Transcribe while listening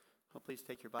please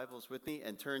take your Bibles with me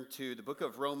and turn to the book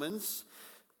of Romans,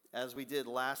 as we did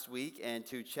last week, and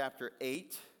to chapter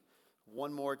 8,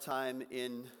 one more time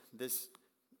in this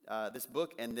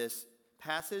book and this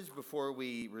passage before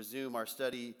we resume our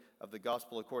study of the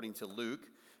Gospel according to Luke.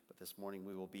 But this morning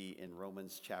we will be in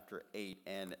Romans chapter 8,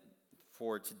 and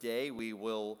for today we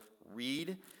will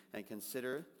read and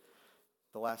consider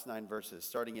the last 9 verses,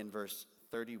 starting in verse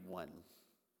 31.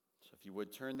 So if you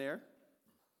would turn there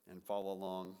and follow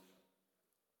along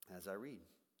as I read.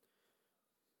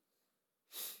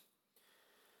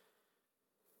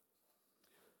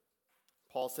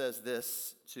 Paul says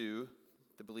this to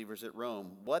the believers at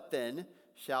Rome. What then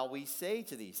shall we say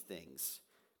to these things?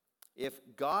 If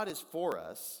God is for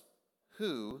us,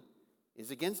 who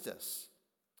is against us?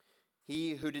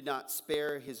 He who did not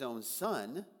spare his own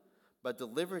son, but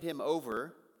delivered him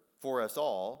over for us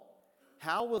all,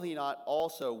 how will he not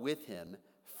also with him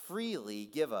freely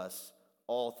give us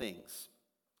all things?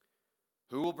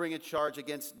 Who will bring a charge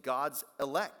against God's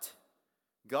elect?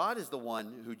 God is the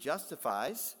one who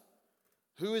justifies.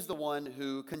 Who is the one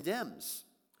who condemns?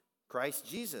 Christ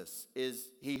Jesus is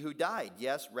he who died,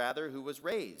 yes, rather, who was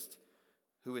raised,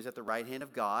 who is at the right hand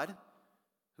of God,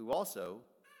 who also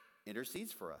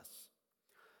intercedes for us.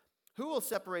 Who will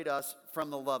separate us from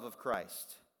the love of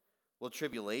Christ? Will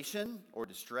tribulation or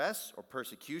distress or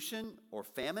persecution or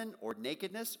famine or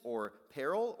nakedness or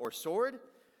peril or sword?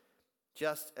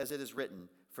 Just as it is written,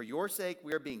 for your sake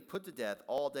we are being put to death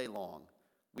all day long.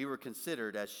 We were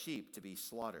considered as sheep to be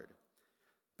slaughtered.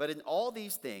 But in all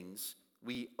these things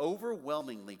we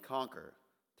overwhelmingly conquer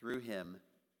through him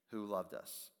who loved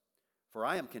us. For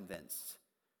I am convinced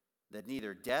that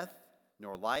neither death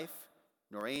nor life,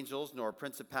 nor angels, nor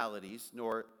principalities,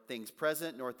 nor things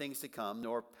present, nor things to come,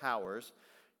 nor powers,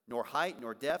 nor height,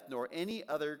 nor depth, nor any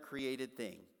other created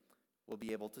thing will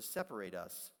be able to separate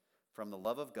us from the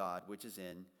love of God which is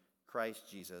in Christ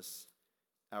Jesus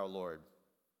our Lord.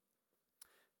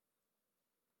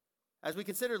 As we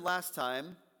considered last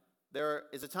time, there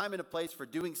is a time and a place for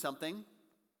doing something,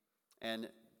 and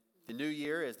the new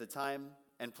year is the time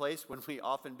and place when we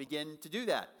often begin to do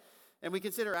that. And we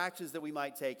consider actions that we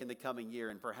might take in the coming year,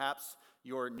 and perhaps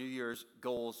your New Year's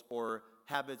goals or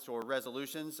habits or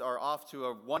resolutions are off to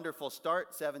a wonderful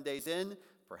start 7 days in.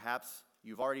 Perhaps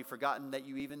you've already forgotten that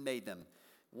you even made them.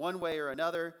 One way or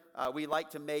another, we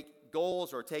like to make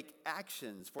goals or take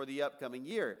actions for the upcoming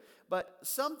year. But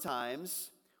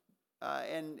sometimes,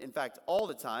 and in fact all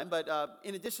the time, but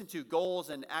in addition to goals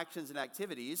and actions and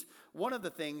activities, one of the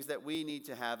things that we need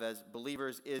to have as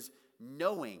believers is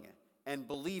knowing and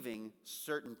believing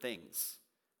certain things,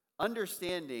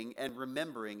 understanding and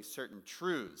remembering certain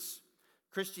truths.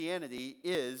 Christianity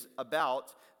is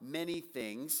about many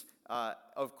things,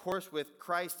 of course with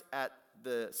Christ at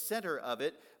the center of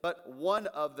it, but one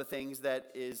of the things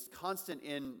that is constant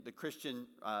in the Christian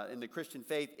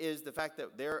faith is the fact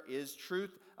that there is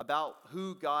truth about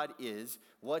who God is,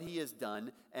 what he has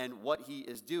done, and what he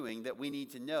is doing that we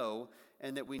need to know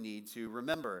and that we need to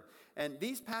remember. And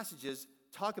these passages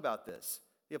talk about this.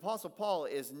 The Apostle Paul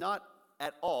is not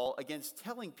at all against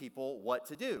telling people what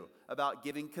to do, about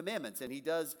giving commandments, and he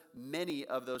does many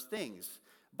of those things.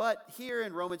 But here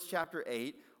in Romans chapter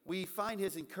 8, we find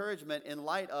his encouragement in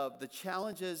light of the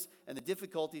challenges and the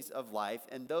difficulties of life,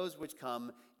 and those which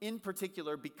come in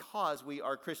particular because we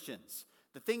are Christians.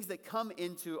 The things that come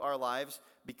into our lives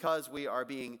because we are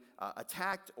being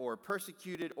attacked or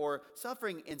persecuted or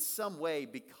suffering in some way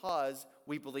because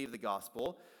we believe the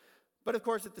gospel. But of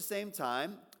course, at the same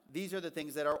time, these are the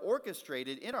things that are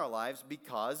orchestrated in our lives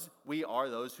because we are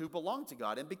those who belong to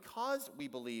God and because we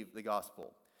believe the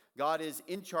gospel. God is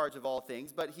in charge of all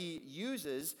things, but he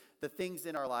uses the things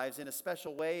in our lives in a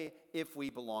special way if we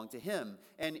belong to him.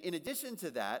 And in addition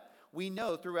to that, we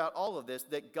know throughout all of this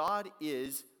that God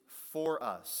is for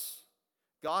us.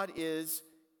 God is,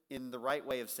 in the right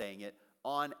way of saying it,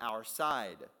 on our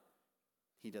side.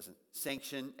 He doesn't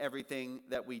sanction everything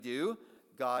that we do.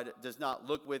 God does not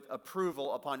look with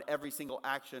approval upon every single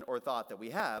action or thought that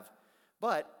we have.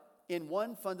 But in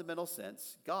one fundamental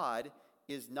sense, God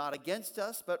is not against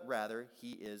us, but rather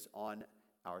he is on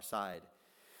our side.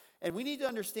 And we need to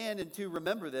understand and to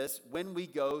remember this when we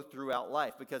go throughout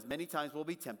life, because many times we'll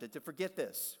be tempted to forget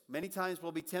this. Many times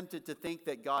we'll be tempted to think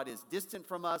that God is distant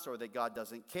from us, or that God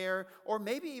doesn't care, or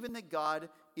maybe even that God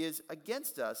is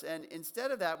against us. And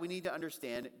instead of that, we need to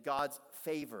understand God's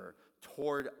favor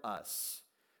toward us.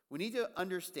 We need to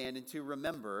understand and to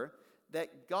remember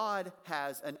that God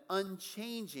has an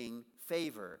unchanging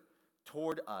favor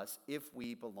toward us if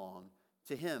we belong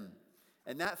to him.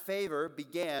 And that favor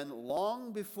began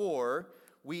long before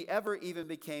we ever even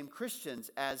became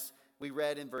Christians, as we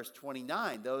read in verse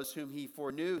 29, those whom he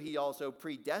foreknew, he also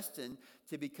predestined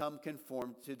to become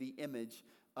conformed to the image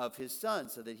of his Son,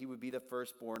 so that he would be the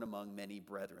firstborn among many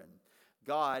brethren.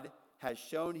 God has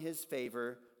shown his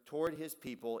favor toward his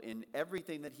people in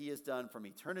everything that he has done from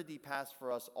eternity past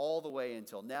for us all the way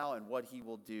until now, and what he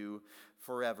will do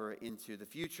forever into the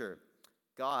future.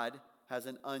 God has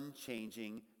an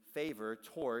unchanging favor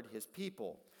toward his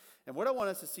people. And what I want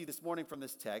us to see this morning from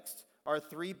this text are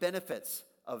three benefits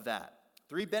of that.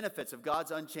 Three benefits of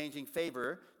God's unchanging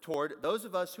favor toward those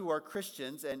of us who are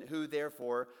Christians and who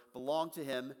therefore belong to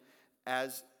him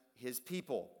as his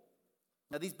people.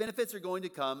 Now, these benefits are going to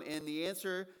come in the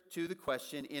answer to the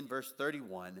question in verse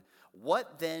 31.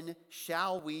 What then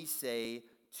shall we say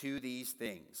to these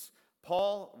things?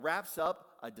 Paul wraps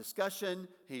up a discussion.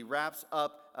 He wraps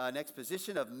up an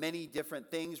exposition of many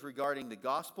different things regarding the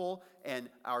gospel and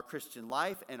our Christian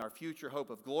life and our future hope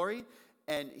of glory.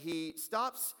 And he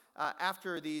stops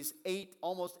after these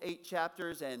almost eight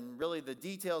chapters, and really the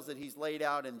details that he's laid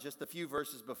out in just a few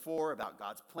verses before about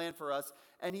God's plan for us.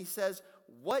 And he says,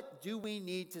 what do we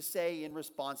need to say in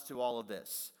response to all of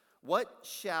this? What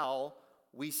shall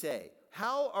we say?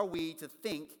 How are we to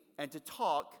think and to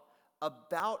talk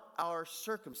about our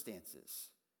circumstances?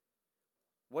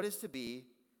 What is to be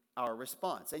our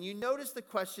response? And you notice the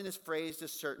question is phrased a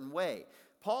certain way.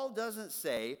 Paul doesn't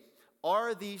say,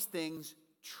 are these things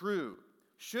true?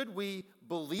 Should we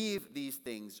believe these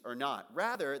things or not?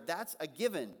 Rather, that's a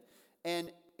given.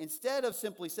 And instead of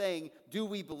simply saying, do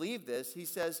we believe this? He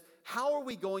says, how are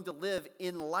we going to live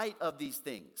in light of these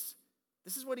things?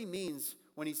 This is what he means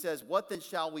when he says, what then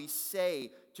shall we say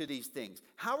to these things?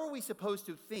 How are we supposed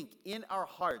to think in our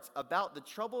hearts about the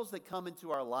troubles that come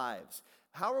into our lives?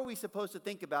 How are we supposed to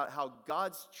think about how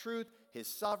God's truth, his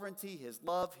sovereignty, his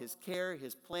love, his care,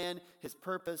 his plan, his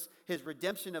purpose, his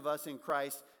redemption of us in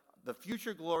Christ, the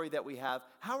future glory that we have,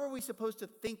 how are we supposed to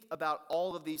think about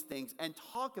all of these things and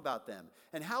talk about them?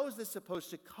 And how is this supposed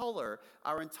to color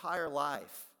our entire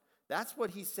life? That's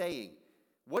what he's saying.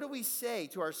 What do we say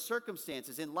to our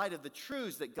circumstances in light of the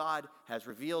truths that God has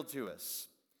revealed to us?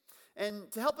 And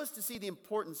to help us to see the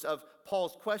importance of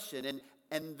Paul's question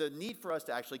and the need for us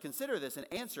to actually consider this and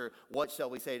answer, what shall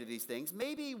we say to these things?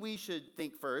 Maybe we should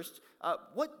think first,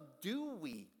 what do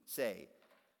we say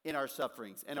in our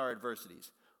sufferings and our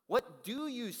adversities? What do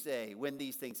you say when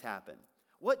these things happen?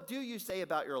 What do you say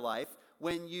about your life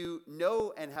when you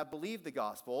know and have believed the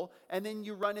gospel and then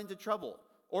you run into trouble?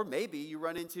 Or maybe you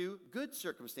run into good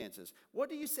circumstances. What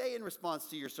do you say in response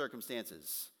to your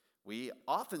circumstances? We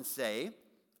often say,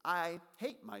 I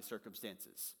hate my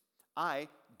circumstances. I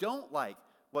don't like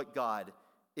what God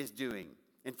is doing.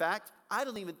 In fact, I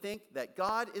don't even think that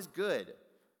God is good.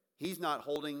 He's not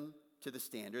holding to the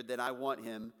standard that I want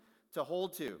him to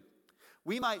hold to.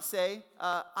 We might say,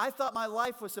 I thought my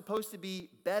life was supposed to be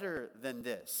better than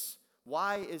this.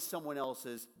 Why is someone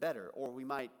else's better? Or we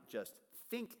might just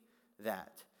think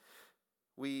that.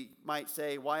 We might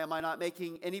say, why am I not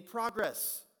making any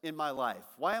progress in my life?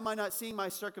 Why am I not seeing my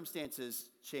circumstances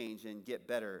change and get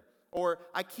better? Or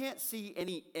I can't see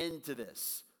any end to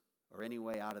this or any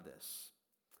way out of this.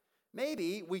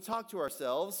 Maybe we talk to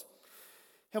ourselves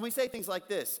and we say things like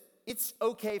this. It's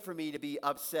okay for me to be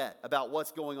upset about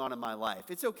what's going on in my life.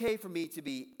 It's okay for me to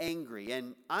be angry,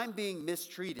 and I'm being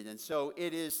mistreated, and so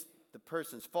it is the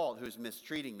person's fault who's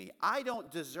mistreating me. I don't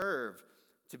deserve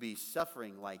to be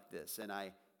suffering like this, and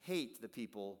I hate the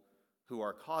people who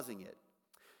are causing it.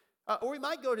 Or we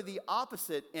might go to the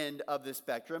opposite end of the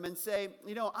spectrum and say,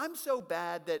 I'm so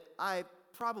bad that I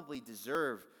probably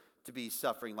deserve to be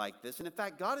suffering like this, and in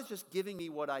fact, God is just giving me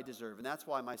what I deserve, and that's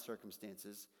why my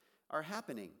circumstances are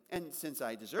happening. And since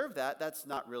I deserve that, that's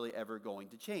not really ever going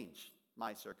to change.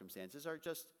 My circumstances are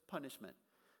just punishment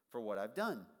for what I've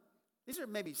done. These are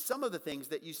maybe some of the things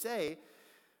that you say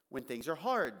when things are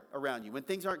hard around you, when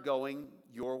things aren't going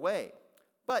your way.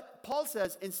 But Paul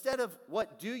says, instead of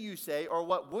what do you say or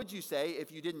what would you say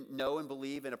if you didn't know and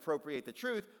believe and appropriate the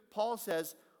truth, Paul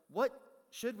says, what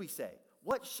should we say?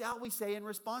 What shall we say in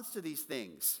response to these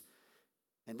things?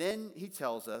 And then he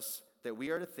tells us that we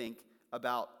are to think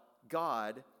about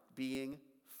God being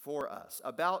for us,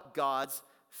 about God's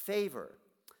favor.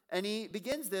 And he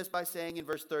begins this by saying in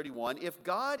verse 31, if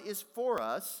God is for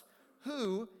us,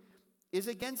 who is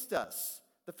against us?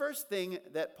 The first thing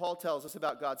that Paul tells us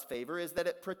about God's favor is that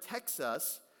it protects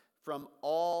us from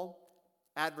all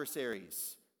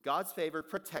adversaries. God's favor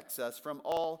protects us from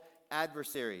all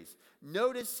adversaries.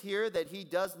 Notice here that he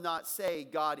does not say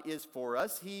God is for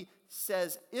us. He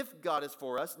says if God is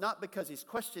for us, not because he's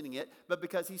questioning it, but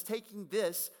because he's taking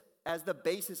this as the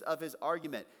basis of his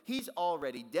argument. He's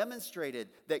already demonstrated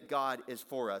that God is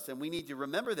for us. And we need to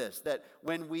remember this, that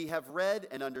when we have read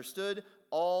and understood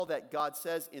all that God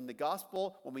says in the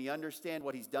gospel, when we understand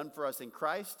what he's done for us in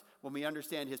Christ, when we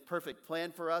understand his perfect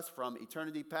plan for us from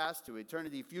eternity past to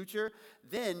eternity future,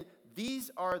 then these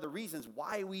are the reasons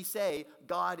why we say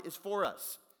God is for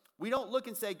us. We don't look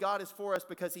and say God is for us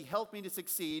because he helped me to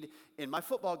succeed in my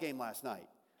football game last night.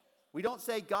 We don't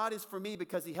say God is for me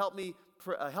because he helped me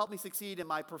succeed in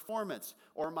my performance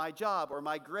or my job or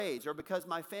my grades or because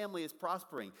my family is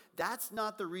prospering. That's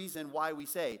not the reason why we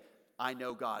say, I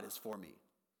know God is for me.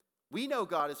 We know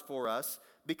God is for us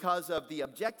because of the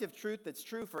objective truth that's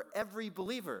true for every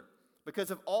believer, because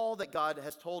of all that God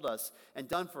has told us and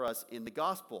done for us in the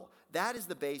gospel. That is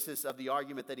the basis of the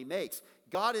argument that he makes.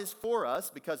 God is for us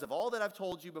because of all that I've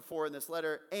told you before in this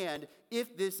letter, and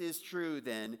if this is true,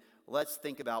 then let's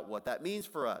think about what that means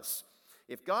for us.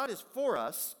 If God is for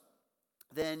us,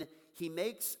 then he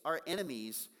makes our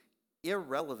enemies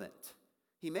irrelevant.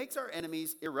 He makes our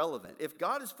enemies irrelevant. If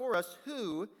God is for us,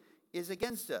 who is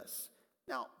against us?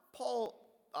 Now, Paul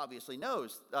obviously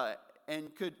knows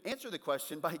and could answer the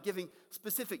question by giving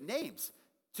specific names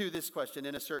to this question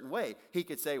in a certain way. He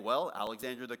could say, well,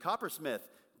 Alexander the coppersmith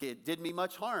did me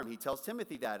much harm. He tells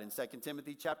Timothy that in 2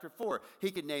 Timothy chapter 4. He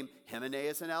could name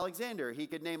Hymenaeus and Alexander. He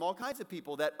could name all kinds of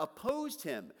people that opposed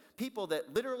him, people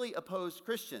that literally opposed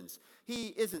Christians. He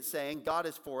isn't saying God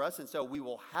is for us and so we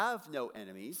will have no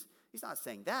enemies. He's not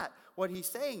saying that. What he's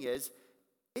saying is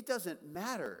it doesn't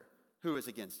matter who is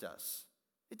against us.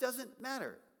 It doesn't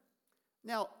matter.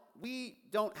 Now, we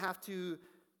don't have to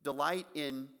delight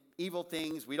in evil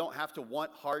things. We don't have to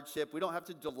want hardship. We don't have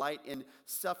to delight in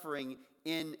suffering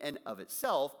in and of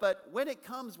itself. But when it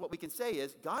comes, what we can say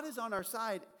is God is on our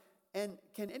side. And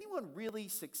can anyone really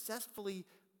successfully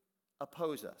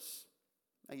oppose us?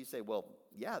 Now you say, well,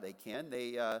 yeah, they can.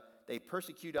 They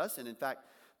persecute us. And in fact,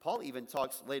 Paul even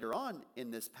talks later on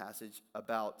in this passage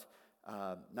about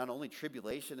not only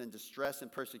tribulation and distress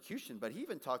and persecution, but he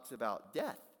even talks about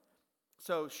death.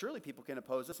 So surely people can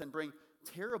oppose us and bring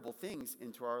terrible things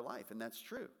into our life, and that's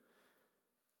true.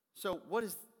 So what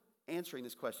does answering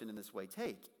this question in this way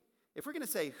take? If we're going to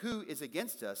say who is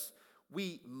against us,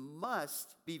 we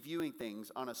must be viewing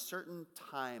things on a certain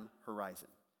time horizon.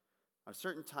 A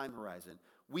certain time horizon.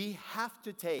 We have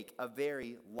to take a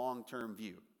very long-term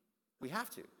view. We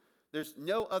have to. There's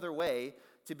no other way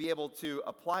to be able to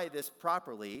apply this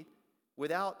properly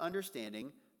without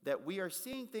understanding that we are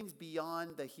seeing things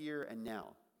beyond the here and now.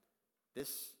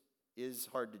 This is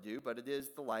hard to do, but it is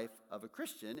the life of a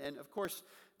Christian. And of course,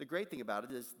 the great thing about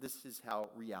it is this is how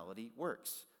reality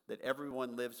works, that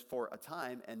everyone lives for a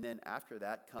time, and then after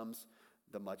that comes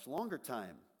the much longer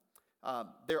time.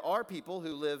 There are people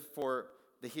who live for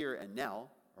the here and now,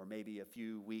 or maybe a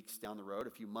few weeks down the road,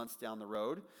 a few months down the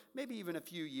road, maybe even a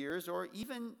few years, or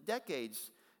even decades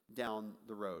down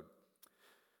the road.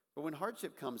 But when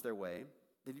hardship comes their way,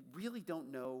 they really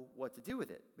don't know what to do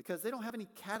with it because they don't have any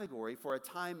category for a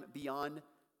time beyond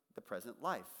the present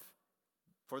life,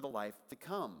 for the life to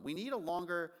come. We need a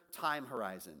longer time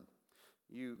horizon.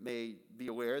 You may be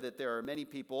aware that there are many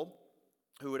people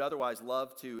who would otherwise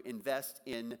love to invest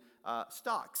in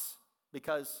stocks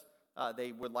because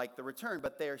they would like the return,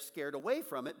 but they're scared away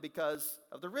from it because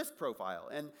of the risk profile.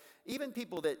 And even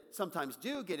people that sometimes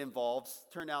do get involved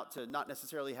turn out to not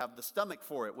necessarily have the stomach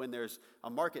for it when there's a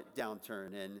market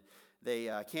downturn and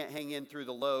they can't hang in through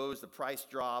the lows, the price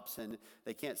drops, and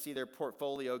they can't see their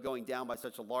portfolio going down by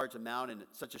such a large amount in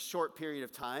such a short period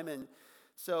of time. And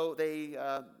so they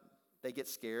get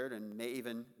scared and may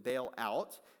even bail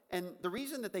out. And the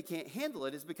reason that they can't handle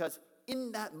it is because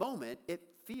in that moment, it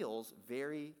feels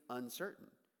very uncertain.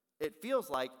 It feels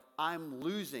like I'm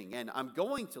losing and I'm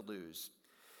going to lose.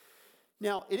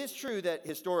 Now, it is true that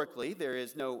historically there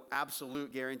is no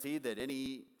absolute guarantee that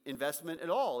any investment at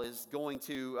all is going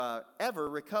to ever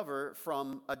recover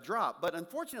from a drop. But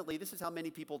unfortunately, this is how many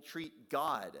people treat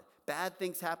God. Bad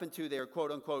things happen to their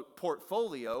quote-unquote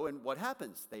portfolio, and what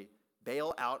happens? They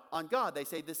bail out on God. They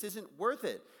say this isn't worth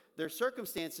it. Their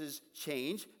circumstances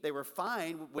change. They were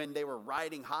fine when they were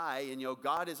riding high and,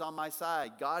 God is on my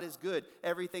side. God is good.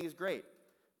 Everything is great.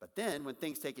 But then when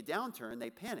things take a downturn, they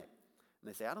panic. And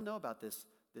they say, I don't know about this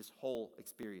whole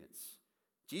experience.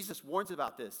 Jesus warns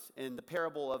about this in the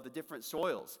parable of the different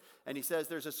soils. And he says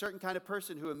there's a certain kind of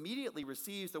person who immediately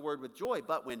receives the word with joy,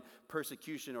 but when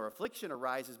persecution or affliction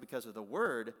arises because of the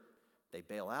word, they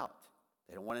bail out.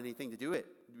 They don't want anything to do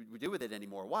with it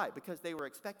anymore. Why? Because they were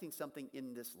expecting something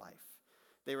in this life.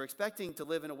 They were expecting to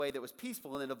live in a way that was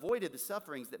peaceful and that avoided the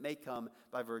sufferings that may come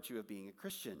by virtue of being a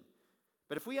Christian.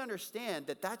 But if we understand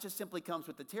that that just simply comes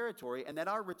with the territory and that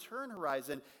our return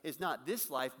horizon is not this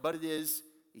life, but it is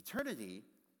eternity,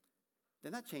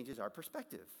 then that changes our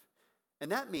perspective.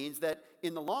 And that means that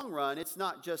in the long run, it's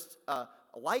not just a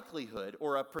likelihood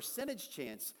or a percentage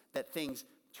chance that things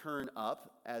turn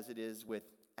up as it is with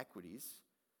equities,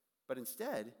 but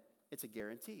instead, it's a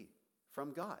guarantee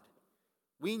from God.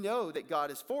 We know that God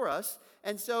is for us,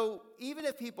 and so even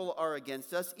if people are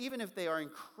against us, even if they are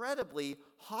incredibly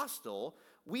hostile,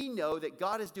 we know that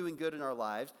God is doing good in our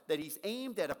lives, that He's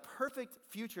aimed at a perfect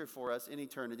future for us in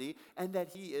eternity, and that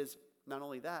He is, not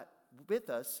only that, with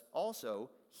us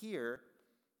also here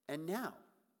and now.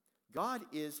 God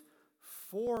is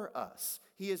for us.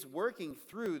 He is working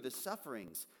through the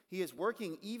sufferings. He is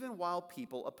working even while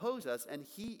people oppose us, and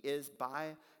He is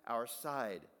by our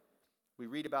side. We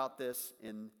read about this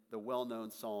in the well-known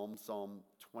Psalm, Psalm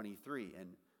 23.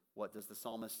 And what does the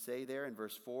psalmist say there in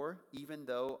verse 4? Even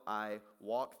though I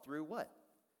walk through what?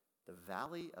 The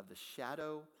valley of the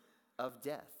shadow of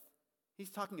death.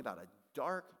 He's talking about a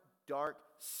dark, dark,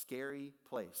 scary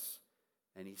place.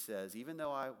 And he says, even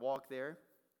though I walk there,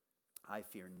 I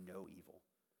fear no evil.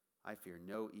 I fear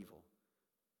no evil.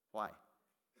 Why?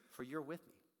 For you're with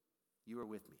me. You are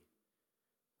with me.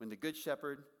 When the Good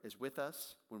Shepherd is with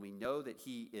us, when we know that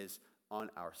He is on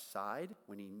our side,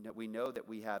 when we know that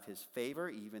we have His favor,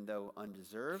 even though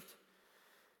undeserved,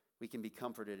 we can be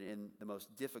comforted in the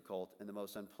most difficult and the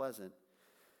most unpleasant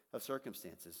of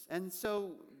circumstances. And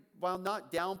so, while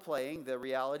not downplaying the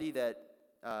reality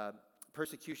that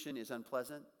persecution is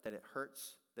unpleasant, that it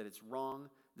hurts, that it's wrong,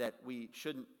 that we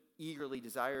shouldn't eagerly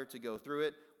desire to go through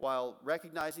it, while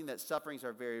recognizing that sufferings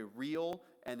are very real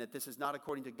and that this is not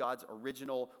according to God's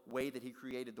original way that He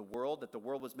created the world, that the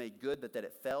world was made good, but that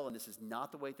it fell, and this is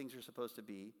not the way things are supposed to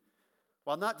be.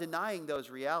 While not denying those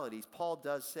realities, Paul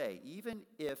does say, even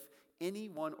if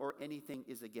anyone or anything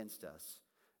is against us,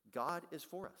 God is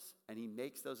for us, and He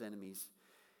makes those enemies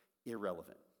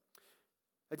irrelevant.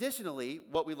 Additionally,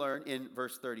 what we learn in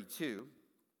verse 32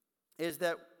 is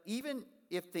that even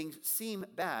if things seem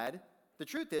bad, the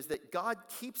truth is that God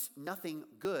keeps nothing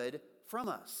good from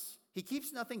us. He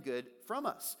keeps nothing good from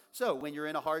us. So when you're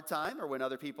in a hard time or when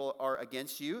other people are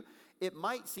against you, it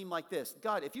might seem like this: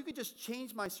 God, if you could just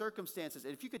change my circumstances,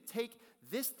 and if you could take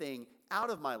this thing out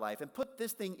of my life and put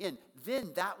this thing in,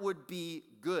 then that would be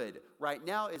good. Right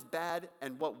now is bad,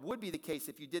 and what would be the case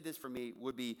if you did this for me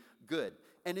would be good.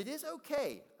 And it is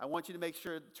okay, I want you to make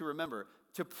sure to remember,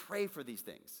 to pray for these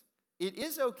things. It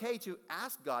is okay to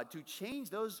ask God to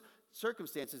change those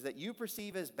circumstances that you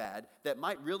perceive as bad, that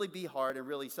might really be hard and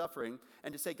really suffering,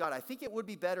 and to say, God, I think it would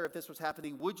be better if this was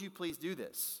happening. Would you please do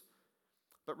this?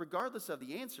 But regardless of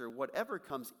the answer, whatever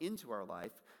comes into our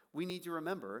life, we need to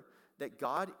remember that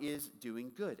God is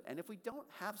doing good. And if we don't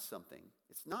have something,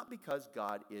 it's not because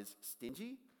God is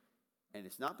stingy, and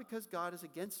it's not because God is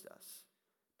against us,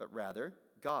 but rather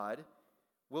God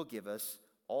will give us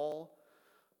all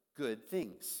good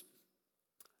things.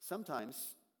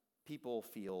 Sometimes people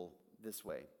feel this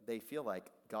way. They feel like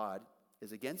God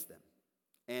is against them.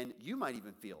 And you might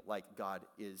even feel like God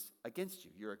is against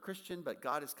you. You're a Christian, but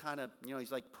God is kind of,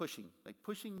 He's like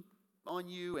pushing on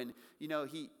you. And,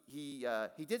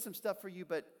 he did some stuff for you,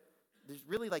 but there's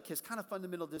really like His kind of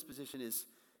fundamental disposition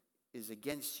is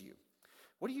against you.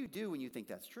 What do you do when you think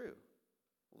that's true?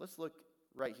 Well, let's look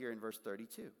right here in verse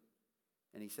 32.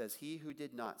 And he says, He who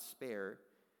did not spare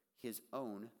His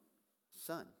own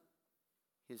Son.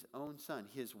 His own Son,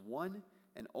 His one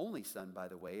and only Son, by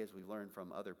the way, as we learn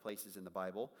from other places in the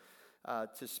Bible.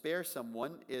 To spare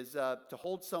someone is to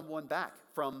hold someone back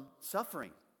from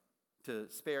suffering, to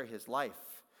spare his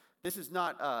life. This is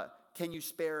not, can you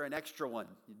spare an extra one?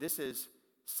 This is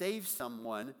save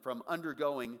someone from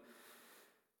undergoing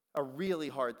a really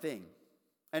hard thing.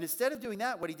 And instead of doing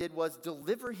that, what He did was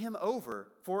deliver Him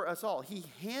over for us all. He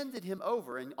handed Him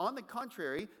over. And on the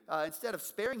contrary, instead of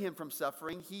sparing Him from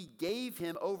suffering, He gave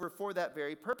Him over for that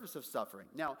very purpose of suffering.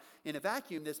 Now, in a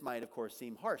vacuum, this might, of course,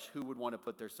 seem harsh. Who would want to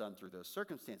put their son through those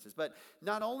circumstances? But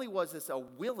not only was this a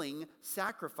willing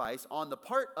sacrifice on the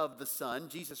part of the Son,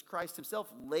 Jesus Christ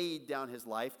Himself laid down His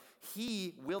life.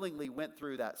 He willingly went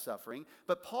through that suffering.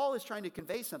 But Paul is trying to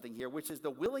convey something here, which is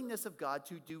the willingness of God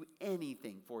to do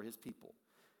anything for His people.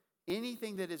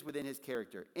 Anything that is within His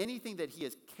character, anything that He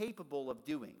is capable of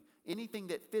doing, anything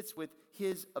that fits with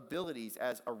His abilities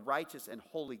as a righteous and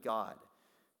holy God,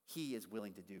 He is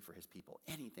willing to do for His people.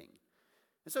 Anything.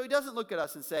 And so He doesn't look at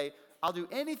us and say, I'll do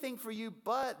anything for you,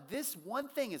 but this one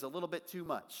thing is a little bit too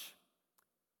much.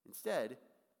 Instead,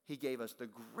 He gave us the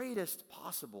greatest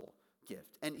possible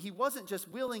gift. And He wasn't just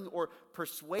willing or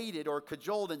persuaded or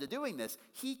cajoled into doing this.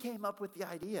 He came up with the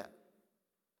idea.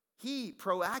 He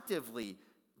proactively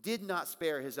did not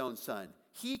spare his own son.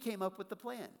 He came up with the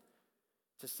plan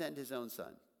to send his own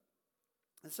son.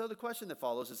 And so the question that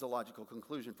follows is a logical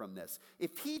conclusion from this.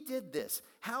 If he did this,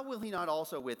 how will he not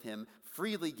also with him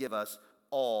freely give us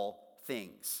all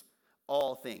things?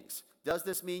 All things. Does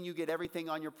this mean you get everything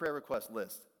on your prayer request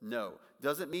list? No.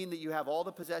 Does it mean that you have all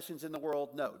the possessions in the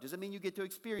world? No. Does it mean you get to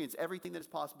experience everything that is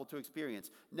possible to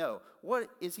experience? No. What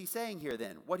is he saying here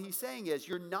then? What he's saying is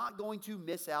you're not going to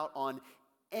miss out on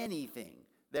anything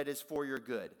that is for your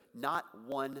good. Not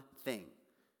one thing.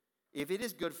 If it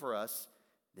is good for us,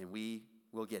 then we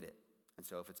will get it. And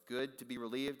so if it's good to be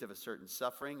relieved of a certain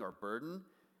suffering or burden,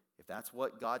 if that's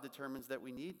what God determines that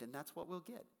we need, then that's what we'll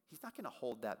get. He's not going to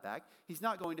hold that back. He's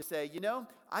not going to say,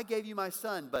 I gave you my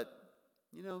son, but,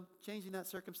 changing that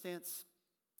circumstance,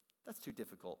 that's too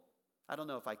difficult. I don't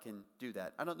know if I can do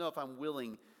that. I don't know if I'm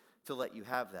willing to let you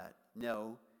have that.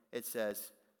 No, it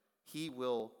says he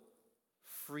will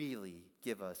freely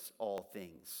give us all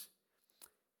things.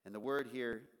 And the word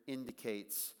here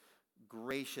indicates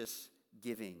gracious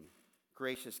giving.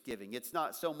 Gracious giving. It's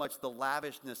not so much the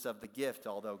lavishness of the gift,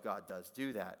 although God does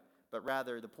do that, but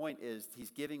rather the point is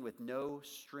he's giving with no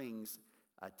strings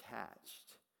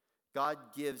attached. God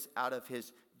gives out of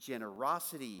his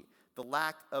generosity. The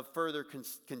lack of further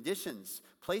conditions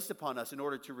placed upon us in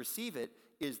order to receive it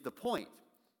is the point.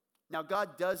 Now,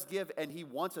 God does give, and he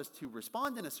wants us to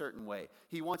respond in a certain way.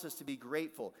 He wants us to be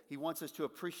grateful. He wants us to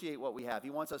appreciate what we have. He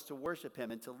wants us to worship him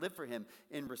and to live for him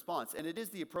in response. And it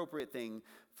is the appropriate thing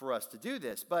for us to do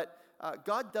this. But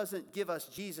God doesn't give us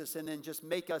Jesus and then just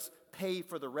make us pay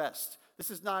for the rest.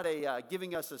 This is not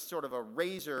giving us a sort of a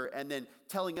razor and then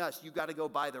telling us, you got to go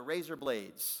buy the razor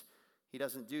blades. He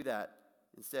doesn't do that.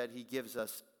 Instead, he gives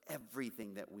us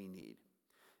everything that we need.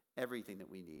 Everything that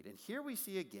we need. And here we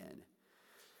see again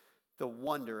the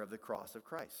wonder of the cross of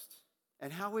Christ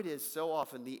and how it is so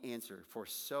often the answer for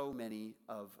so many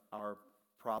of our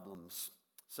problems.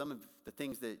 Some of the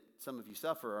things that some of you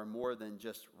suffer are more than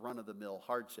just run-of-the-mill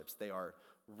hardships. They are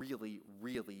really,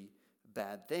 really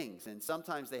bad things. And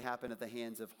sometimes they happen at the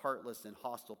hands of heartless and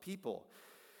hostile people.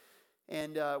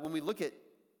 And when we look at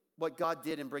what God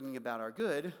did in bringing about our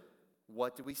good,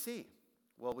 what do we see?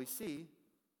 Well, we see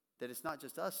that it's not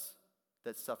just us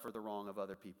that suffer the wrong of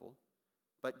other people,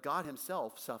 but God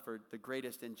himself suffered the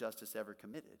greatest injustice ever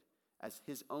committed as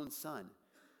his own son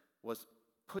was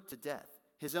put to death.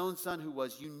 His own son who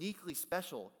was uniquely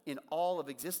special in all of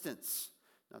existence,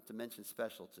 not to mention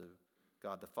special to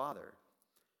God the Father.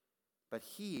 But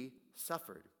he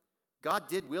suffered. God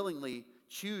did willingly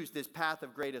choose this path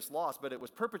of greatest loss, but it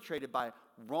was perpetrated by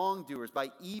wrongdoers,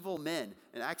 by evil men.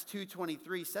 And Acts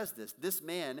 2:23 says this. This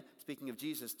man, speaking of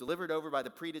Jesus, delivered over by the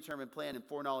predetermined plan and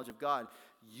foreknowledge of God,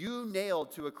 you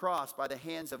nailed to a cross by the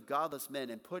hands of godless men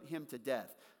and put him to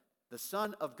death. The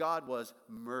Son of God was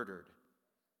murdered.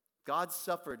 God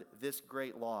suffered this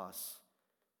great loss.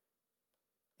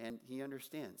 And he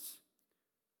understands.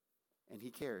 And he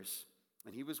cares.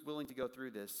 And he was willing to go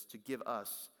through this to give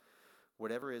us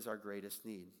whatever is our greatest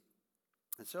need.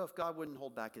 And so if God wouldn't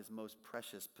hold back his most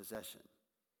precious possession,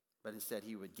 but instead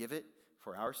he would give it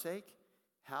for our sake,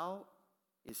 how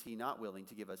is he not willing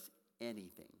to give us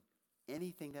anything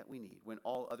that we need when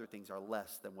all other things are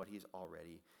less than what he's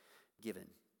already given?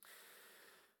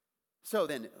 So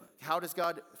then, how does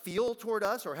God feel toward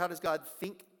us, or how does God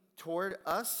think toward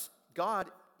us? God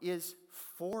is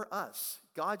for us.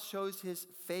 God shows his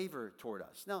favor toward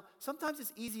us. Now, sometimes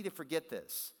it's easy to forget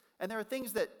this. And there are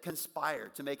things that conspire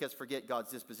to make us forget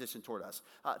God's disposition toward us.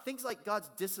 Things like God's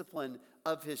discipline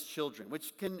of his children,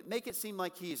 which can make it seem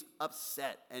like he's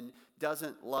upset and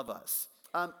doesn't love us.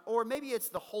 Or maybe it's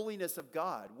the holiness of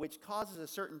God, which causes a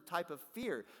certain type of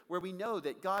fear, where we know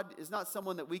that God is not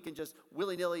someone that we can just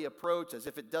willy-nilly approach as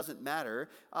if it doesn't matter,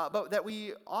 but that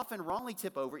we often wrongly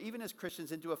tip over, even as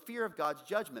Christians, into a fear of God's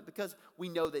judgment, because we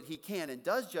know that he can and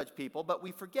does judge people, but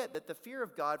we forget that the fear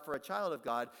of God for a child of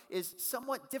God is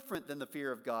somewhat different than the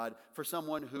fear of God for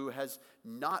someone who has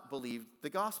not believed the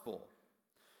gospel.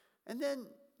 And then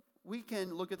we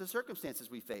can look at the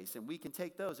circumstances we face, and we can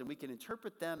take those and we can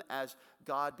interpret them as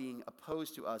God being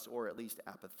opposed to us, or at least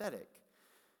apathetic.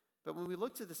 But when we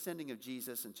look to the sending of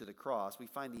Jesus and to the cross, we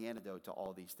find the antidote to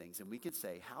all these things. And we can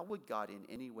say, how would God in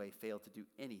any way fail to do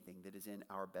anything that is in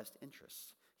our best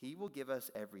interests? He will give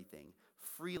us everything,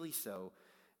 freely so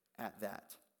at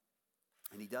that.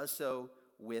 And he does so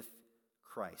with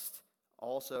Christ,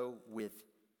 also with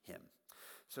him.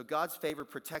 So God's favor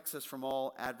protects us from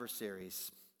all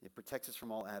adversaries. It protects us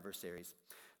from all adversaries.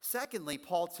 Secondly,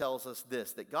 Paul tells us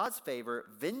this, that God's favor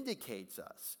vindicates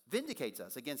us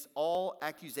against all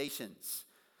accusations.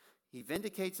 He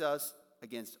vindicates us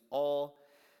against all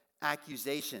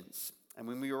accusations. And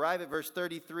when we arrive at verse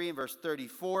 33 and verse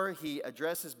 34, he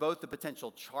addresses both the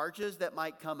potential charges that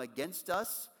might come against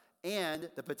us and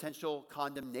the potential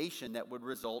condemnation that would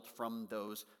result from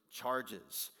those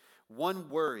charges. One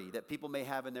worry that people may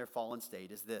have in their fallen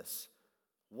state is this: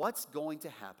 what's going to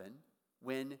happen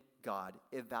when God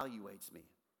evaluates me?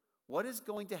 What is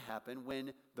going to happen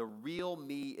when the real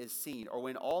me is seen, or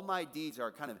when all my deeds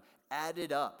are kind of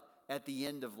added up at the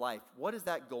end of life? What is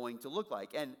that going to look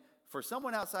like? And for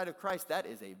someone outside of Christ, that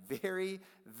is a very,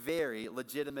 very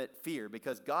legitimate fear,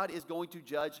 because God is going to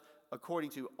judge according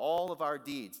to all of our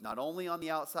deeds, not only on the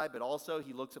outside, but also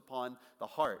he looks upon the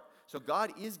heart. So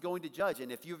God is going to judge,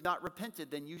 and if you've not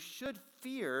repented, then you should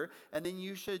fear, and then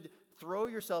you should throw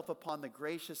yourself upon the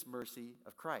gracious mercy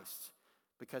of Christ,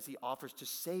 because he offers to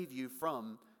save you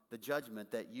from the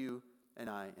judgment that you and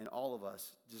I and all of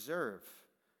us deserve.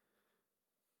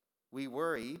 We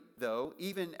worry, though,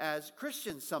 even as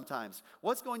Christians sometimes.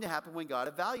 What's going to happen when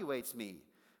God evaluates me?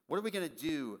 What are we going to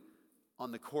do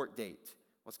on the court date?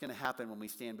 What's going to happen when we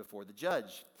stand before the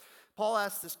judge? Paul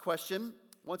asks this question,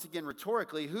 once again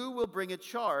rhetorically: who will bring a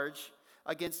charge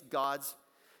against God's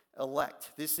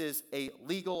elect? This is a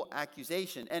legal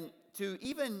accusation. And to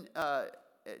even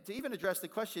address the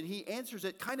question, he answers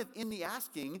it kind of in the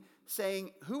asking,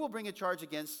 saying, who will bring a charge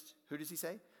against, who does he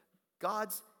say?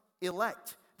 God's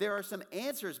elect. There are some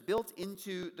answers built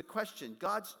into the question.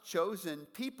 God's chosen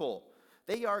people.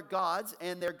 They are God's,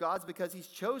 and they're God's because he's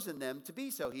chosen them to be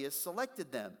so. He has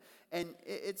selected them. And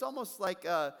it's almost like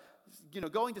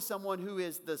going to someone who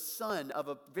is the son of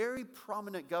a very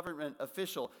prominent government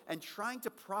official and trying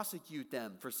to prosecute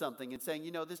them for something and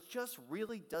saying, this just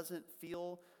really doesn't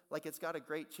feel like it's got a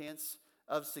great chance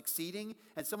of succeeding.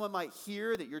 And someone might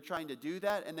hear that you're trying to do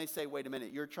that, and they say, wait a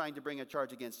minute, you're trying to bring a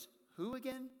charge against who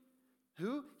again?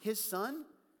 Who? His son?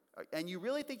 And you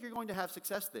really think you're going to have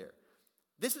success there?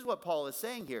 This is what Paul is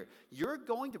saying here. You're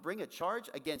going to bring a charge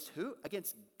against who?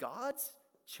 Against God's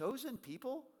chosen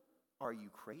people? Are you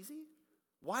crazy?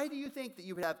 Why do you think that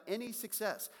you would have any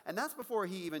success? And that's before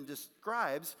he even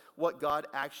describes what God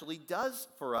actually does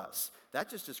for us. That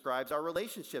just describes our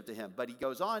relationship to him. But he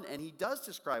goes on and he does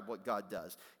describe what God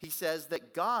does. He says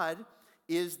that God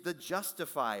is the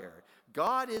justifier.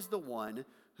 God is the one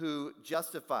who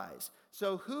justifies.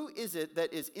 So who is it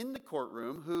that is in the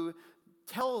courtroom who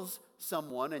tells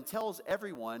someone and tells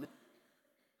everyone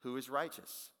who is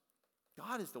righteous?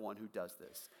 God is the one who does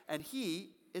this. And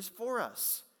he is for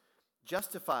us.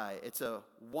 Justify, it's a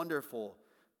wonderful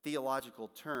theological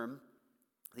term.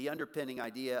 The underpinning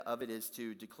idea of it is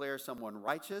to declare someone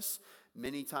righteous.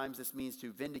 Many times this means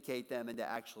to vindicate them and to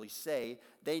actually say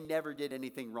they never did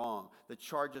anything wrong. The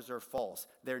charges are false.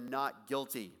 They're not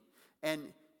guilty.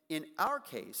 And in our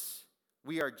case,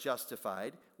 we are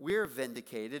justified. We're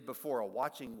vindicated before a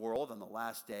watching world on the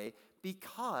last day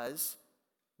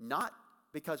not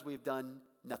because we've done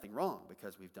nothing wrong,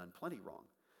 because we've done plenty wrong,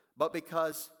 but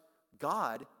because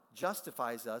God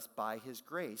justifies us by his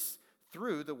grace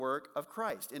through the work of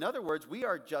Christ. In other words, we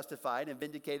are justified and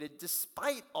vindicated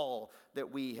despite all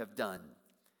that we have done.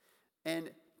 And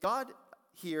God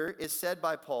here is said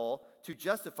by Paul to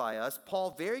justify us.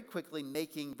 Paul very quickly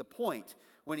making the point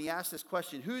when he asks this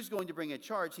question, who's going to bring a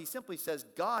charge? He simply says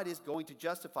God is going to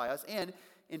justify us, and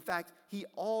in fact, he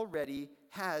already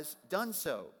has done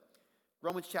so.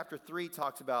 Romans chapter 3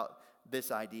 talks about this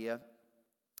idea,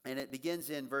 and it begins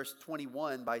in verse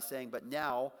 21 by saying, but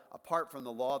now, apart from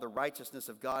the law, the righteousness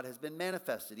of God has been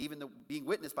manifested, even being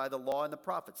witnessed by the law and the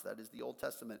prophets, that is the Old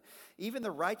Testament, even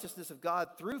the righteousness of God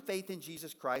through faith in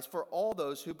Jesus Christ for all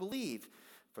those who believe.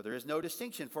 For there is no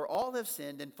distinction, for all have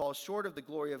sinned and fall short of the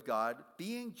glory of God,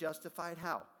 being justified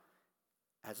how?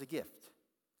 As a gift.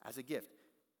 As a gift.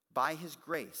 By his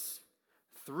grace,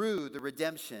 through the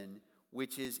redemption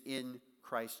which is in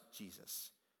Christ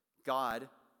Jesus. God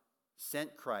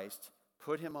sent Christ,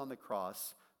 put him on the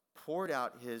cross, poured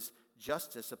out his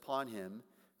justice upon him.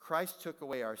 Christ took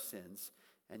away our sins.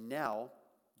 And now,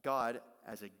 God,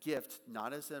 as a gift,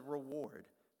 not as a reward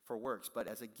for works, but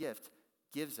as a gift,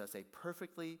 gives us a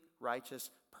perfectly righteous,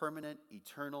 permanent,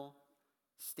 eternal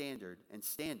standard and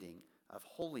standing of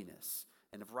holiness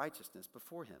and of righteousness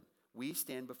before him. We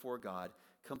stand before God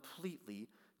completely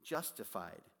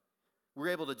justified. We're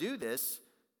able to do this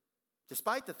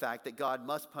despite the fact that God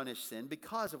must punish sin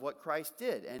because of what Christ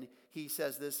did. And he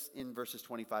says this in verses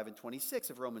 25 and 26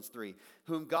 of Romans 3,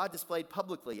 whom God displayed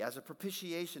publicly as a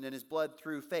propitiation in his blood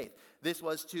through faith. This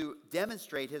was to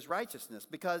demonstrate his righteousness,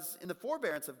 because in the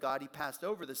forbearance of God he passed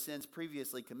over the sins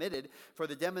previously committed for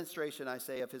the demonstration, I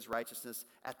say, of his righteousness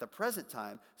at the present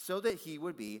time, so that he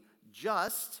would be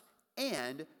just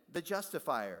and the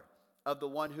justifier of the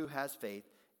one who has faith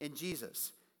in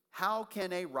Jesus. How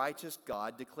can a righteous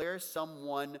God declare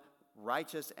someone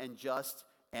righteous and just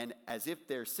and as if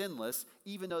they're sinless,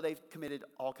 even though they've committed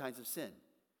all kinds of sin?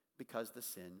 Because the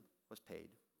sin was paid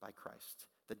by Christ.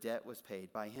 The debt was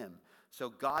paid by him. So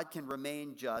God can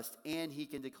remain just and he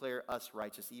can declare us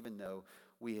righteous even though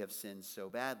we have sinned so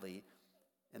badly.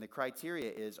 And the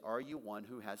criteria is, are you one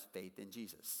who has faith in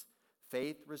Jesus?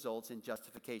 Faith results in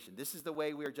justification. This is the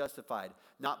way we are justified.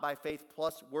 Not by faith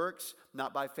plus works,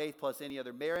 not by faith plus any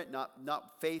other merit,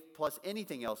 not faith plus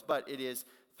anything else, but it is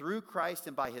through Christ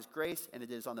and by his grace, and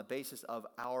it is on the basis of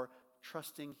our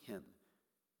trusting him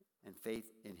and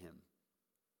faith in him.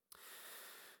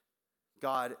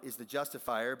 God is the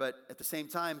justifier, but at the same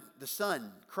time, the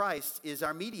Son, Christ, is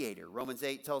our mediator. Romans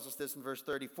 8 tells us this in verse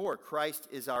 34. Christ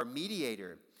is our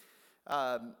mediator.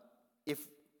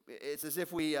 It's as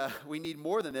if we need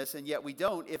more than this, and yet we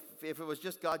don't. If it was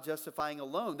just God justifying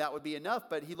alone, that would be enough.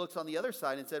 But he looks on the other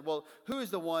side and said, well, who is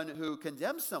the one who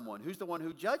condemns someone? Who's the one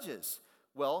who judges?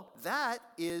 Well, that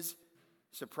is,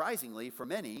 surprisingly for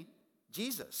many,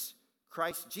 Jesus.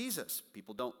 Christ Jesus.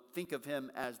 People don't think of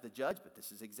him as the judge, but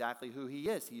this is exactly who he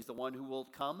is. He's the one who will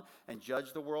come and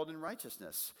judge the world in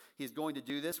righteousness. He's going to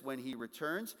do this when he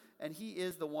returns, and he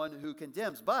is the one who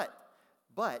condemns. But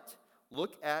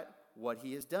look at what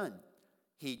he has done.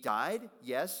 He died,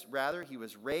 yes, rather, he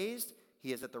was raised.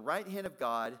 He is at the right hand of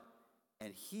God,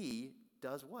 and he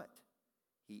does what?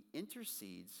 He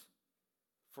intercedes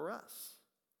for us.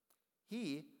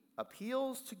 He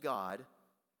appeals to God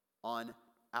on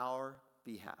our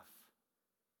behalf.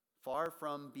 Far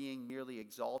from being merely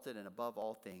exalted and above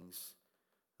all things,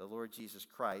 the Lord Jesus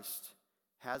Christ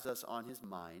has us on his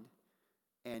mind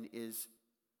and is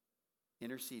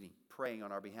interceding, praying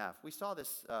on our behalf. We saw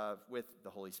this with the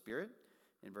Holy Spirit.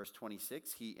 In verse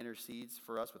 26, he intercedes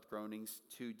for us with groanings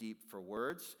too deep for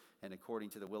words and according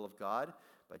to the will of God.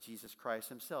 But Jesus Christ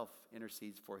himself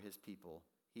intercedes for his people.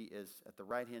 He is at the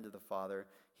right hand of the Father.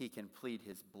 He can plead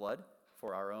his blood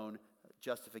for our own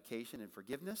justification and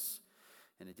forgiveness.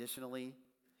 And additionally,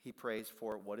 he prays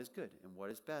for what is good and what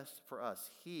is best for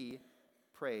us. He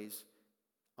prays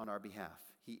on our behalf.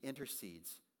 He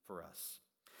intercedes for us.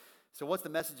 So what's the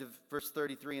message of verse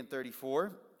 33 and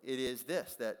 34? It is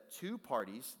this, that two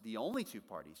parties, the only two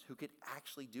parties who could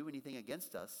actually do anything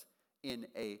against us in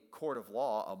a court of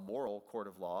law, a moral court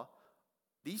of law,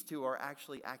 these two are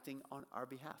actually acting on our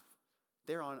behalf.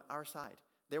 They're on our side.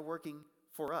 They're working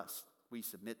for us. We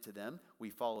submit to them. We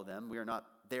follow them. We are not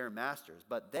their masters,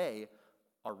 but they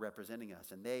are representing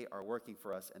us, and they are working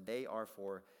for us, and they are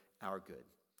for our good.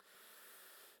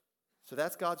 So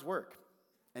that's God's work.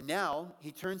 And now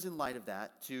he turns in light of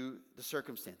that to the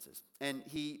circumstances. And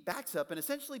he backs up and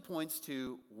essentially points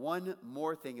to one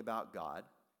more thing about God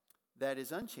that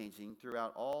is unchanging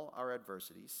throughout all our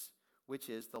adversities, which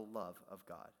is the love of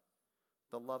God.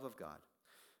 The love of God.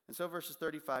 And so verses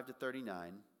 35 to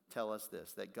 39 tell us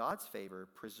this, that God's favor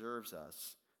preserves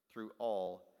us through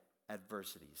all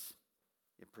adversities.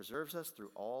 It preserves us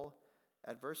through all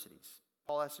adversities.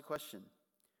 Paul asks the question,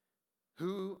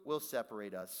 who will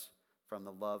separate us from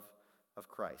the love of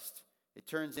Christ? It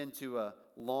turns into a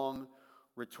long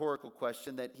rhetorical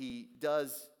question that he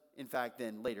does, in fact,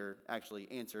 then later actually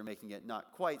answer, making it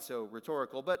not quite so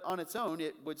rhetorical, but on its own,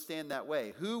 it would stand that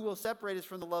way. Who will separate us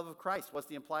from the love of Christ? What's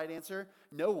the implied answer?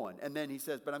 No one. And then he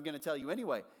says, but I'm going to tell you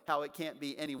anyway how it can't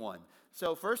be anyone.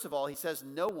 So first of all, he says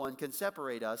no one can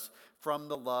separate us from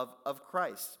the love of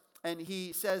Christ. And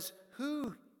he says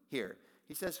who here?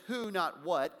 He says who, not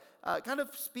what. Kind of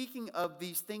speaking of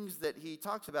these things that he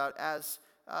talks about as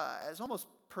almost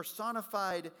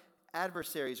personified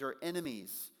adversaries or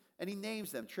enemies. And he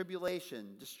names them: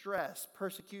 tribulation, distress,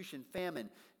 persecution, famine,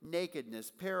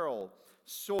 nakedness, peril,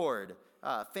 sword.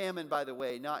 Famine, by the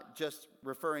way, not just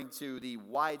referring to the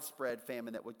widespread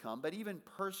famine that would come, but even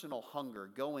personal hunger,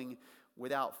 going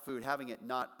without food, having it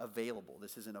not available.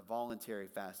 This isn't a voluntary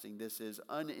fasting. This is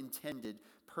unintended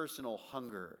personal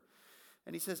hunger.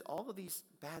 And he says all of these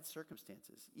bad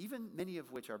circumstances, even many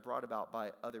of which are brought about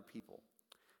by other people,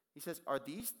 he says, are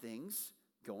these things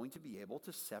going to be able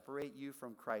to separate you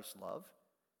from Christ's love?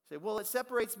 You say, well, it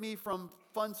separates me from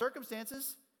fun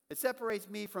circumstances. It separates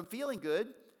me from feeling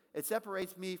good. It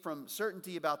separates me from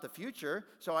certainty about the future,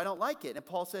 so I don't like it. And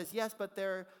Paul says, yes, but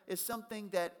there is something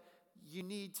that you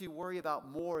need to worry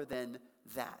about more than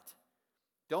that.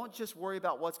 Don't just worry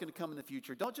about what's going to come in the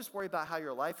future. Don't just worry about how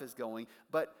your life is going,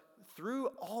 but through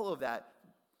all of that,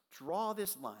 draw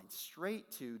this line straight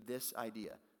to this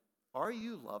idea. Are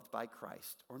you loved by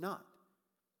Christ or not?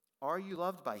 Are you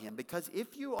loved by him? Because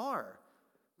if you are,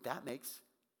 that makes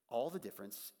all the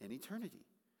difference in eternity.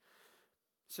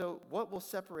 So what will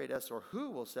separate us, or who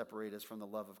will separate us from the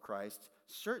love of Christ?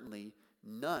 Certainly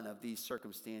none of these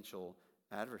circumstantial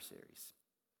adversaries.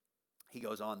 He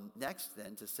goes on next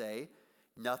then to say,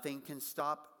 nothing can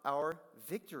stop our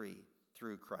victory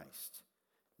through Christ.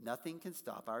 Nothing can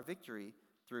stop our victory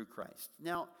through Christ.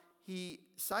 Now, he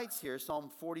cites here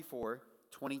Psalm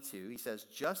 44:22. He says,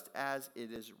 just as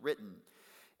it is written.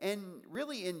 And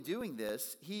really in doing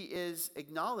this, he is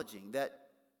acknowledging that,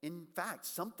 in fact,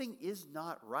 something is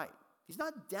not right. He's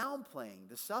not downplaying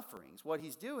the sufferings. What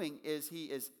he's doing is he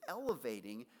is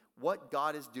elevating what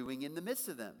God is doing in the midst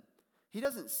of them. He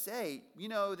doesn't say,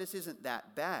 this isn't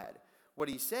that bad. What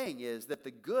he's saying is that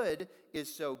the good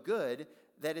is so good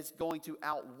that it's going to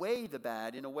outweigh the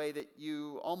bad in a way that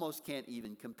you almost can't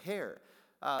even compare.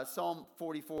 Psalm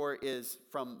 44 is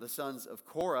from the sons of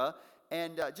Korah.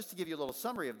 And just to give you a little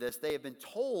summary of this, they have been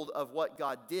told of what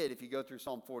God did. If you go through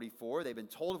Psalm 44, they've been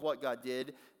told of what God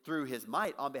did through his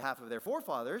might on behalf of their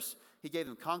forefathers. He gave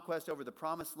them conquest over the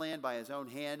promised land by his own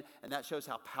hand, and that shows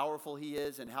how powerful he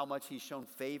is and how much he's shown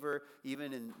favor,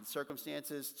 even in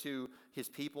circumstances, to his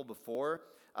people before.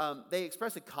 They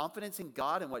express a confidence in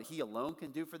God and what he alone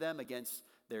can do for them against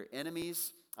their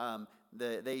enemies.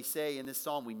 They say in this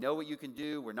psalm, we know what you can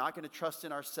do. We're not going to trust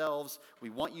in ourselves. We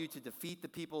want you to defeat the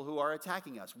people who are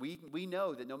attacking us. We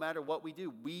know that no matter what we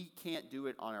do, we can't do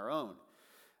it on our own.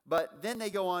 But then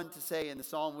they go on to say in the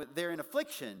psalm, they're in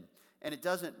affliction, and it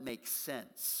doesn't make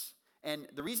sense. And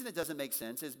the reason it doesn't make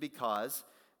sense is because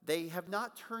they have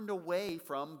not turned away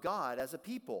from God as a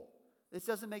people. This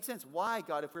doesn't make sense. Why,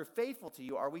 God, if we're faithful to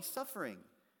you, are we suffering?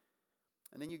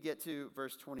 And then you get to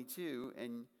verse 22,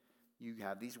 and you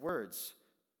have these words.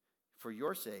 For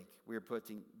your sake, we are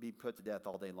be put to death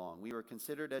all day long. We were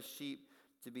considered as sheep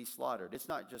to be slaughtered. It's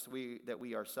not just that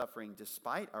we are suffering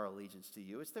despite our allegiance to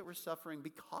you. It's that we're suffering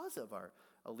because of our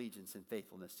allegiance and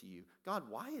faithfulness to you. God,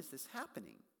 why is this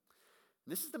happening?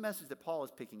 And this is the message that Paul is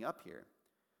picking up here.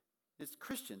 It's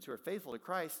Christians who are faithful to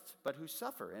Christ, but who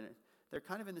suffer. And they're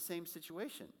kind of in the same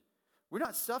situation. We're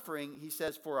not suffering, he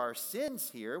says, for our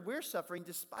sins here. We're suffering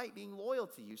despite being loyal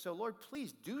to you. So, Lord,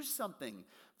 please do something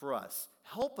for us.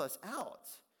 Help us out.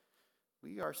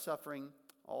 We are suffering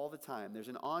all the time. There's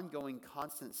an ongoing,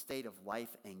 constant state of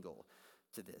life angle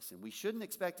to this. And we shouldn't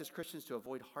expect as Christians to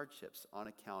avoid hardships on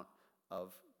account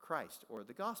of Christ or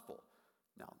the gospel.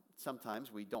 Now,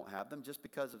 sometimes we don't have them just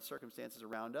because of circumstances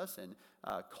around us and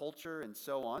culture and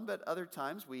so on. But other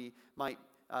times we might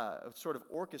sort of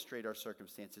orchestrate our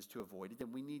circumstances to avoid it,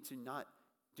 and we need to not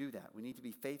do that. We need to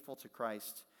be faithful to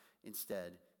Christ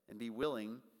instead and be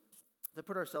willing to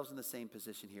put ourselves in the same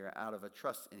position here out of a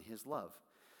trust in his love.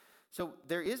 So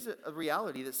there is a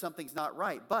reality that something's not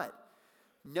right, but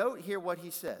note here what he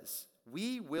says.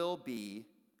 We will be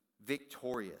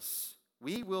victorious.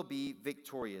 We will be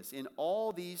victorious. In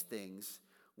all these things,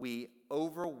 we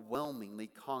overwhelmingly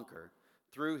conquer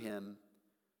through him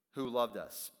who loved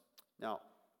us. Now,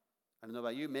 I don't know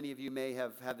about you, many of you may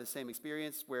have had the same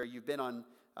experience where you've been on,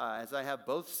 as I have,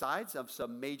 both sides of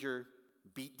some major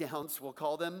beatdowns, we'll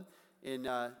call them. In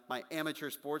my amateur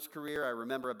sports career, I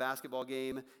remember a basketball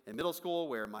game in middle school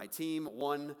where my team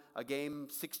won a game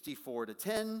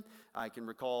 64-10. I can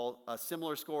recall a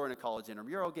similar score in a college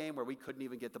intramural game where we couldn't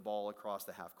even get the ball across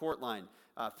the half-court line.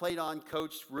 Played on,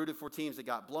 coached, rooted for teams that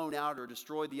got blown out or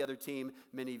destroyed the other team.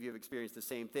 Many of you have experienced the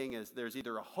same thing, as there's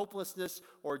either a hopelessness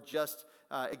or just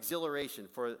exhilaration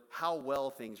for how well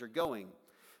things are going.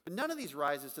 But none of these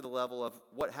rises to the level of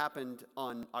what happened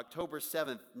on October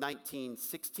 7th,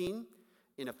 1916,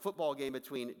 in a football game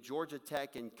between Georgia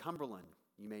Tech and Cumberland.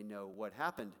 You may know what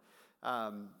happened.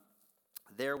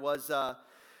 There was a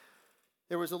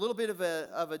little bit of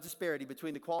a disparity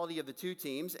between the quality of the two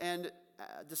teams, and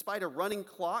despite a running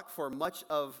clock for much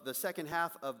of the second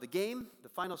half of the game, the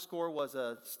final score was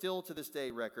a still to this day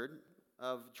record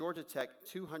of Georgia Tech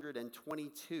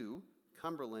 222,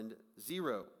 Cumberland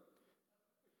 0.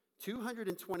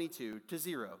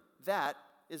 222-0. That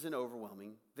is an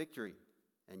overwhelming victory.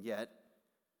 And yet,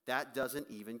 that doesn't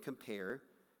even compare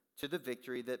to the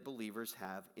victory that believers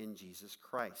have in Jesus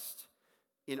Christ.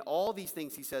 In all these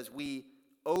things, he says, we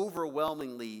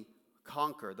overwhelmingly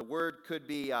conquer. The word could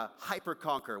be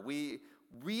hyper-conquer. We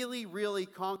really, really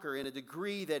conquer in a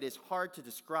degree that is hard to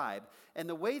describe. And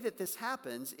the way that this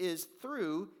happens is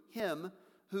through him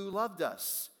who loved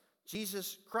us,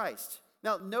 Jesus Christ.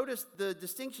 Now, notice the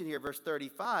distinction here, verse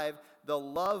 35, the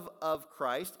love of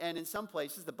Christ. And in some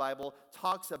places, the Bible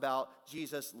talks about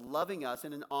Jesus loving us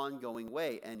in an ongoing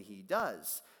way, and he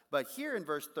does. But here in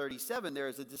verse 37, there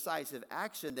is a decisive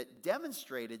action that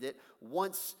demonstrated it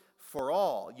once for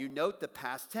all. You note the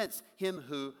past tense, him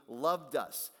who loved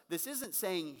us. This isn't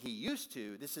saying he used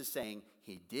to, this is saying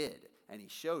he did, and he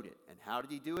showed it. And how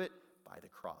did he do it? By the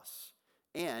cross.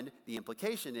 And the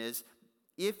implication is,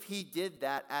 if he did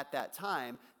that at that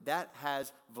time, that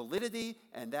has validity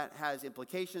and that has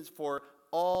implications for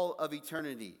all of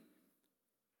eternity.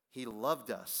 He loved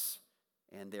us,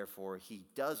 and therefore he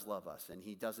does love us, and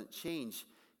he doesn't change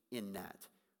in that.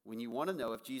 When you want to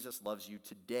know if Jesus loves you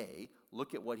today,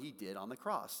 look at what he did on the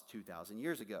cross 2,000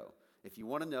 years ago. If you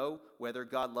want to know whether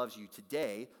God loves you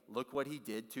today, look what he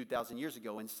did 2,000 years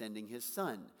ago in sending his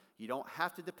son. You don't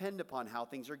have to depend upon how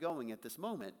things are going at this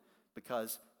moment,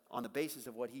 because on the basis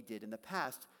of what he did in the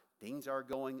past, things are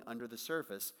going under the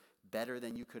surface better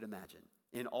than you could imagine.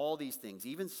 In all these things,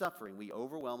 even suffering, we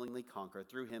overwhelmingly conquer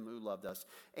through him who loved us.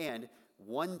 And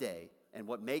one day, and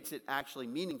what makes it actually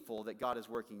meaningful that God is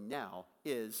working now,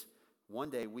 is one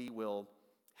day we will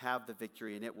have the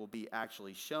victory, and it will be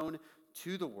actually shown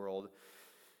to the world,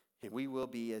 and we will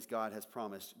be, as God has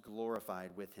promised,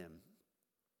 glorified with him.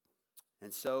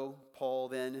 And so Paul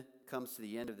then comes to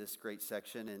the end of this great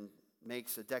section and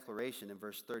makes a declaration in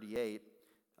verse 38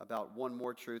 about one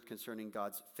more truth concerning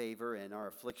God's favor and our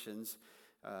afflictions,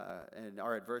 and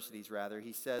our adversities, rather.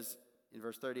 He says in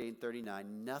verse 38 and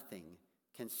 39, nothing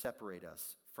can separate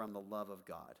us from the love of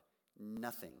God.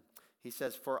 Nothing. He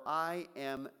says, for I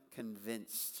am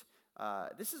convinced.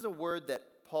 This is a word that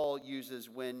Paul uses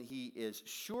when he is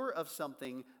sure of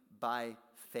something by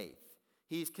faith.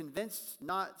 He's convinced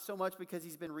not so much because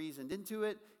he's been reasoned into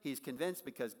it. He's convinced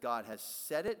because God has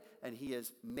said it, and he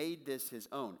has made this his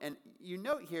own. And you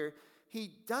note here,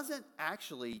 he doesn't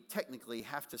actually technically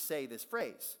have to say this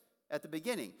phrase at the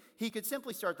beginning. He could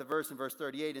simply start the verse in verse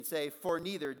 38 and say, for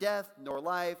neither death nor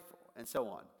life, and so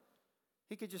on.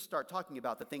 He could just start talking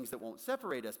about the things that won't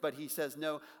separate us. But he says,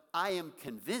 no, I am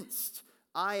convinced.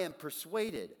 I am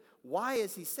persuaded. Why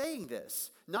is he saying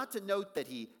this? Not to note that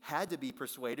he had to be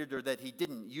persuaded or that he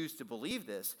didn't used to believe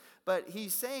this, but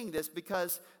he's saying this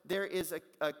because there is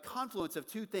a confluence of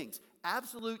two things: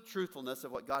 absolute truthfulness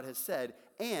of what God has said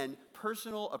and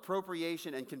personal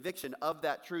appropriation and conviction of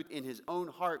that truth in his own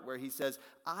heart, where he says,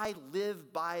 I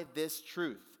live by this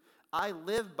truth. I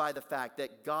live by the fact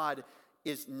that God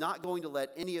is not going to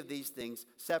let any of these things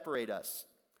separate us.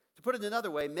 To put it another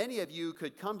way, many of you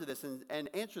could come to this and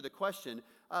answer the question,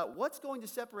 what's going to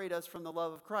separate us from the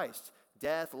love of Christ?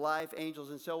 Death, life,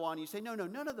 angels, and so on. You say, no,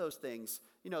 none of those things.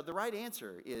 The right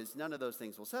answer is none of those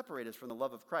things will separate us from the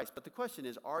love of Christ. But the question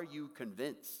is, are you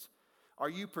convinced? Are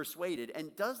you persuaded?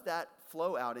 And does that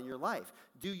flow out in your life?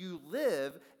 Do you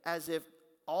live as if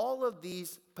all of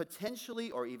these potentially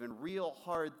or even real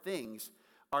hard things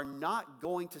are not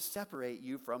going to separate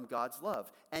you from God's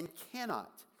love and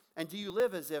cannot? And do you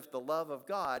live as if the love of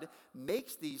God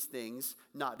makes these things,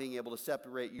 not being able to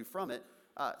separate you from it,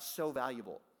 so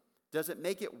valuable? Does it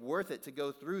make it worth it to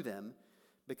go through them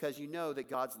because you know that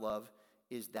God's love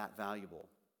is that valuable?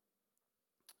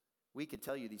 We could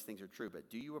tell you these things are true, but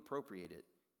do you appropriate it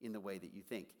in the way that you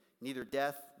think? Neither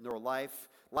death nor life.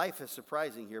 Life is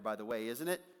surprising here, by the way, isn't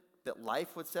it? That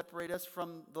life would separate us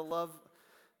from the love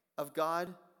of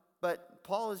God. But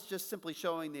Paul is just simply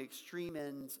showing the extreme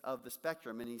ends of the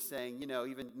spectrum. And he's saying,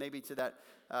 even maybe to that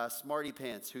smarty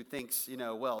pants who thinks,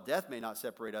 well, death may not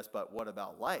separate us, but what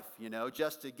about life?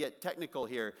 Just to get technical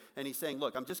here. And he's saying,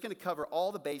 look, I'm just going to cover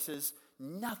all the bases.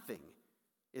 Nothing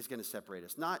is going to separate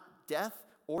us. Not death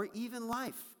or even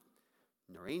life.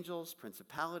 Nor angels,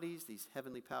 principalities, these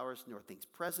heavenly powers, nor things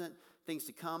present, things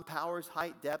to come, powers,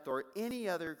 height, depth, or any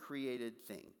other created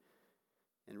thing.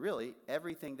 And really,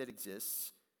 everything that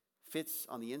exists fits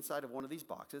on the inside of one of these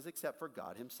boxes except for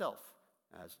God himself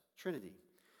as Trinity.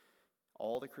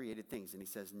 All the created things. And he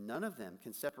says none of them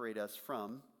can separate us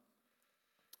from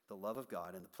the love of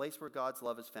God. And the place where God's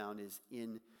love is found is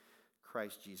in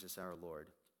Christ Jesus our Lord.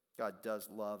 God does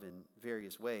love in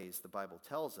various ways, the Bible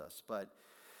tells us, but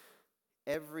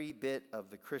every bit of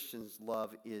the Christian's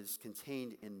love is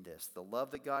contained in this. The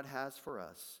love that God has for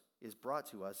us is brought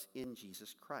to us in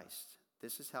Jesus Christ.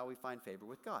 This is how we find favor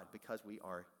with God, because we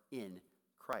are in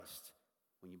Christ.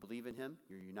 When you believe in him,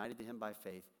 you're united to him by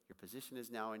faith. Your position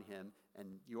is now in him, and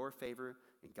your favor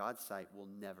in God's sight will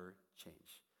never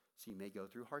change. So you may go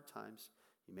through hard times.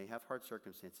 You may have hard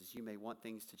circumstances. You may want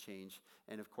things to change.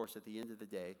 And of course, at the end of the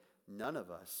day, none of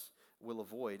us will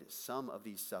avoid some of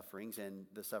these sufferings and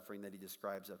the suffering that he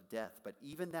describes of death. But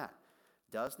even that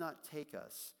does not take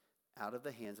us out of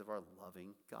the hands of our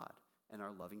loving God and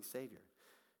our loving Savior.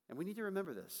 And we need to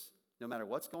remember this. No matter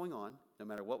what's going on, no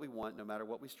matter what we want, no matter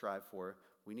what we strive for,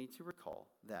 we need to recall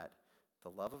that the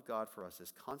love of God for us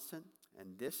is constant,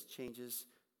 and this changes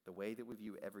the way that we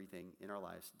view everything in our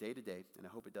lives day to day, and I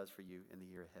hope it does for you in the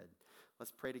year ahead.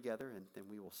 Let's pray together, and then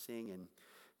we will sing, and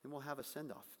then we'll have a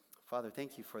send-off. Father,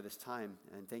 thank you for this time,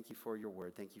 and thank you for your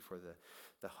word. Thank you for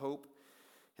the hope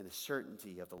and the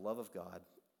certainty of the love of God,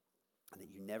 and that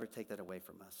you never take that away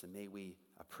from us. And may we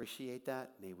appreciate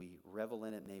that. May we revel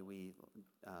in it. May we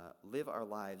live our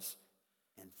lives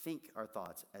and think our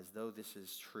thoughts as though this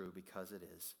is true, because it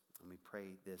is. And we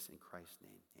pray this in Christ's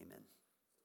name. Amen.